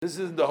This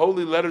is the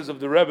Holy Letters of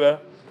the Rebbe.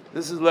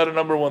 This is letter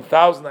number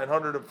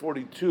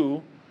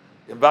 1942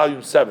 in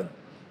volume 7.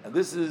 And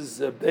this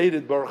is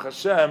dated, Baruch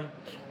Hashem,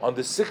 on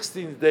the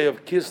 16th day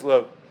of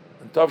Kislev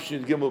in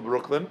Tavshin Gimel,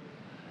 Brooklyn.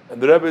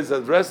 And the Rebbe is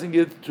addressing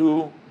it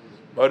to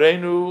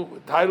Marenu,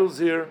 with titles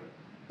here,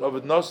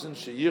 David Nosson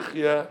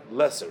Sheyichya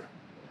Lesser.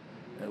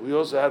 And we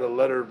also had a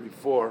letter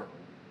before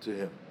to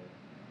him.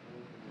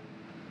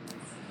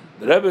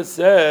 The Rebbe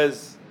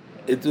says,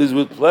 it is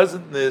with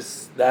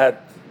pleasantness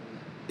that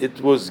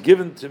it was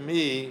given to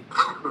me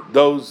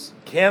those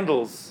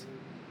candles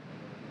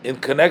in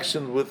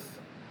connection with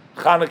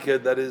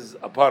Chanukah that is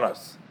upon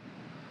us.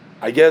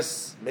 I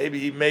guess maybe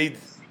he made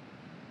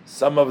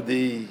some of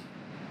the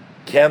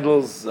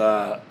candles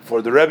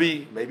for the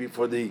Rebbe, maybe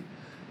for the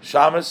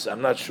Shamas,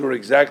 I'm not sure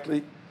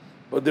exactly,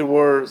 but there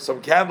were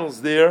some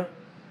candles there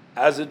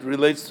as it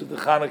relates to the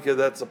Chanukah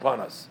that's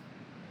upon us.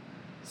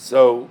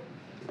 So,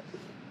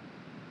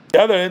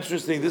 the other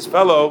interesting, this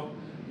fellow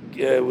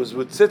was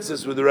with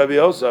tzitzis with the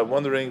Rebbe also. I'm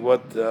wondering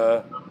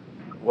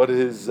what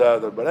his.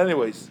 But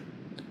anyways,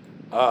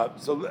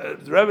 so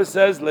the Rebbe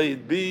says, "Let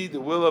it be the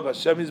will of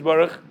Hashem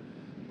Yisbarach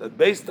that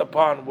based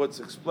upon what's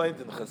explained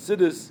in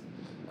Chassidus,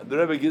 and the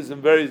Rebbe gives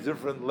them various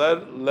different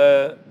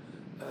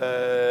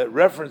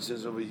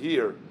references over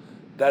here,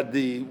 that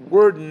the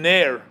word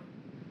ner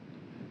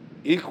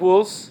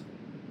equals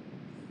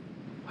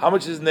how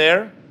much is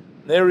ner?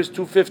 Ner is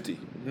 250,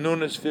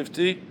 nun is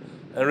 50,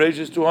 and Reish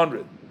is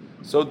 200.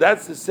 So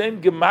that's the same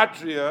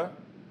gematria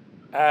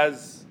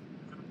as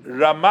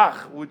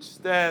Ramach, which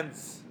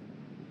stands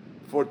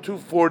for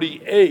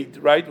 248,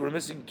 right? We're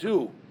missing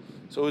 2.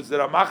 So it's the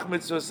Ramach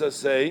mitzvah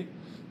saseh,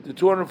 the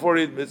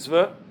 248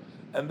 mitzvah,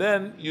 and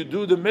then you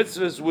do the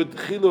mitzvahs with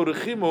chilu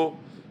rechimu,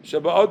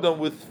 shabbat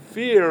with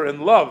fear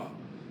and love.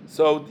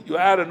 So you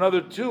add another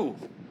 2.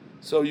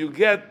 So you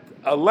get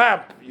a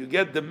lamp, you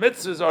get the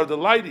mitzvahs are the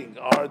lighting,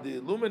 are the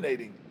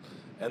illuminating.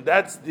 And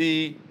that's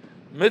the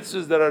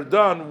mitzvahs that are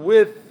done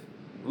with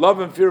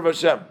love and fear of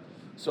Hashem.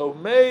 So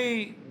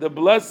may the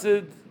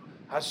blessed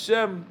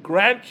Hashem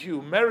grant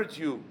you, merit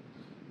you,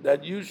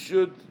 that you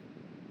should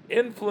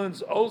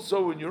influence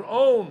also in your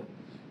own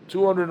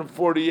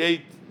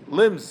 248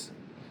 limbs,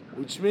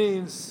 which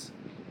means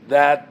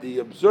that the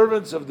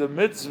observance of the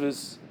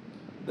mitzvahs,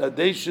 that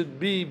they should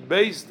be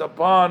based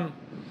upon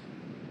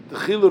the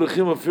chilu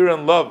rechim of fear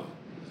and love.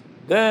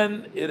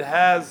 Then it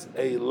has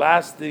a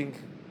lasting,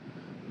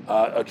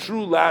 a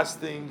true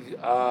lasting,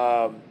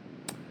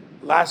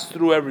 lasts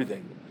through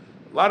everything.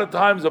 A lot of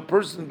times a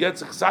person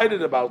gets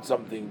excited about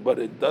something, but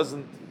it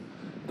doesn't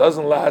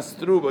last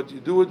through. But you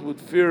do it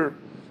with fear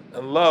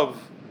and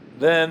love,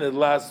 then it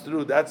lasts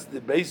through. That's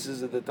the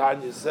basis that the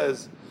Tanya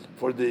says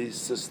for the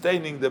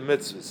sustaining the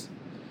mitzvahs.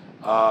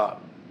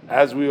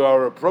 As we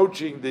are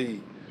approaching the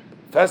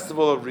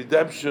festival of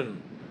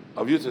redemption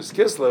of Yutas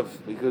Kislev,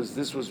 because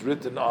this was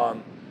written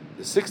on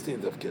the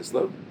 16th of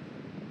Kislev,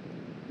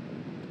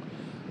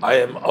 I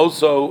am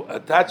also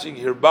attaching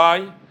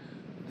hereby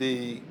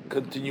the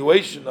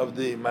continuation of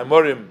the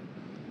Maimorim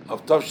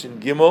of Tavshin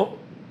Gimel.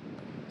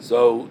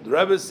 So the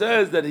Rebbe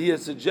says that he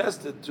has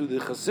suggested to the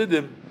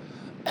Chassidim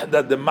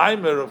that the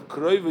Maimer of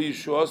Kroiva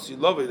Yeshuas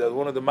Yilovei, that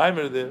one of the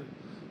Maimer there,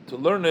 to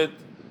learn it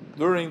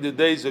during the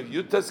days of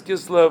Yutas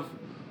Kislev,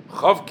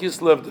 Chav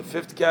Kislev, the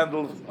 5th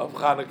candle of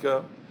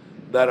Chanukah,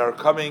 that are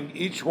coming,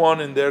 each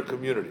one in their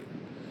community.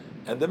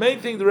 And the main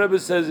thing the Rebbe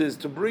says is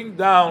to bring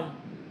down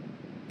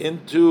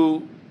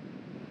into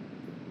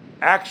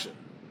action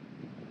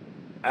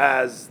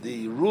as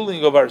the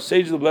ruling of our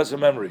sage of the blessed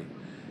memory.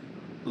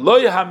 Lo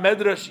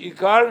medrash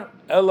ikar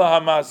ela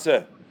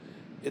hamaseh.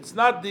 It's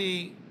not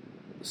the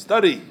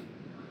study,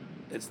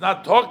 it's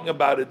not talking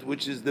about it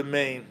which is the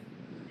main,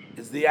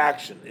 it's the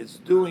action, it's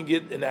doing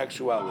it in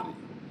actuality.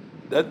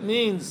 That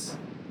means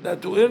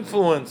that to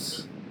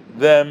influence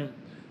them,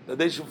 that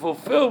they should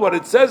fulfill what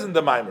it says in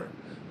the Maimer.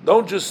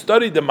 Don't just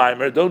study the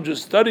Maimer, don't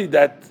just study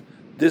that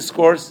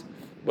discourse,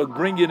 but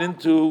bring it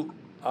into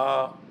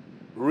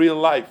real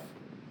life.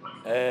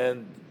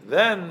 And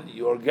then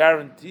you are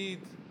guaranteed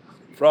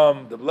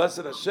from the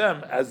blessed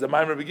Hashem, as the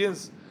Maimer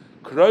begins,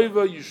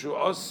 Kroiva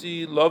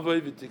Yeshuasi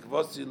Lovei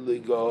V'tikvasi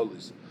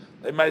Ligaholis.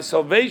 That my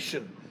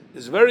salvation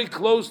is very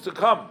close to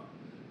come,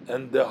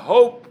 and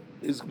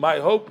my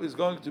hope is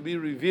going to be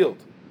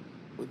revealed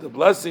with the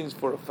blessings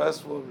for a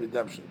festival of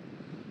redemption.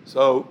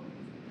 So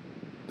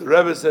the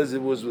Rebbe says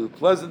it was with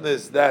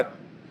pleasantness that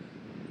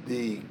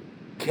the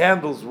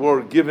candles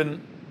were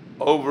given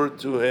over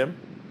to him.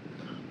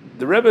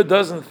 The Rebbe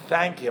doesn't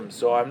thank him,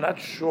 so I'm not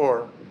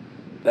sure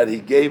that he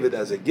gave it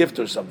as a gift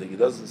or something. He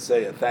doesn't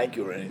say a thank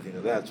you or anything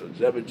like that. So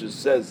the Rebbe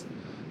just says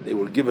they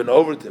were given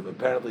over to him.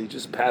 Apparently he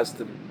just passed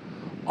them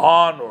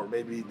on, or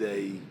maybe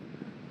they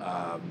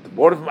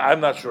bought them. I'm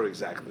not sure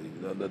exactly,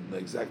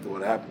 exactly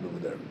what happened over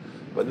there.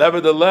 But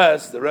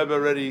nevertheless, the Rebbe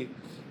already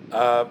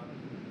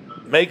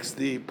makes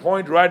the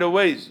point right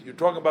away. You're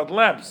talking about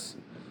lamps.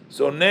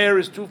 So Ner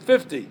is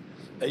 250,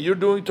 and you're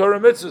doing Torah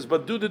mitzvahs,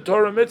 but do the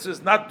Torah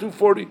mitzvahs, not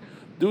 240.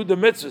 Do the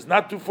mitzvahs,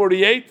 not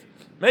 248.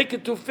 Make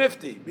it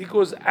 250,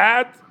 because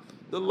at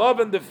the love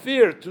and the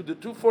fear to the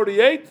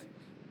 248,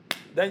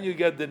 then you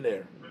get the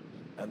ner.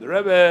 And the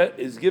Rebbe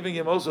is giving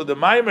him also the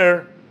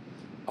mimer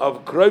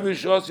of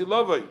Krovish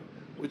Osilovoi,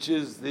 which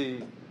is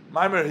the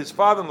mimer his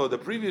father-in-law, the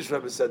previous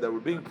Rebbe said, that were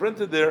being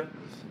printed there.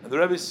 And the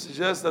Rebbe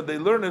suggests that they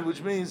learn it,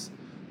 which means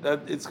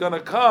that it's going to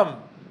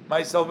come,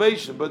 my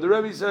salvation. But the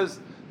Rebbe says,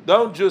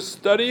 don't just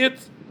study it,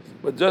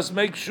 but just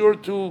make sure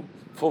to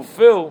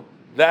fulfill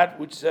that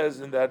which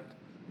says in that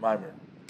mimer.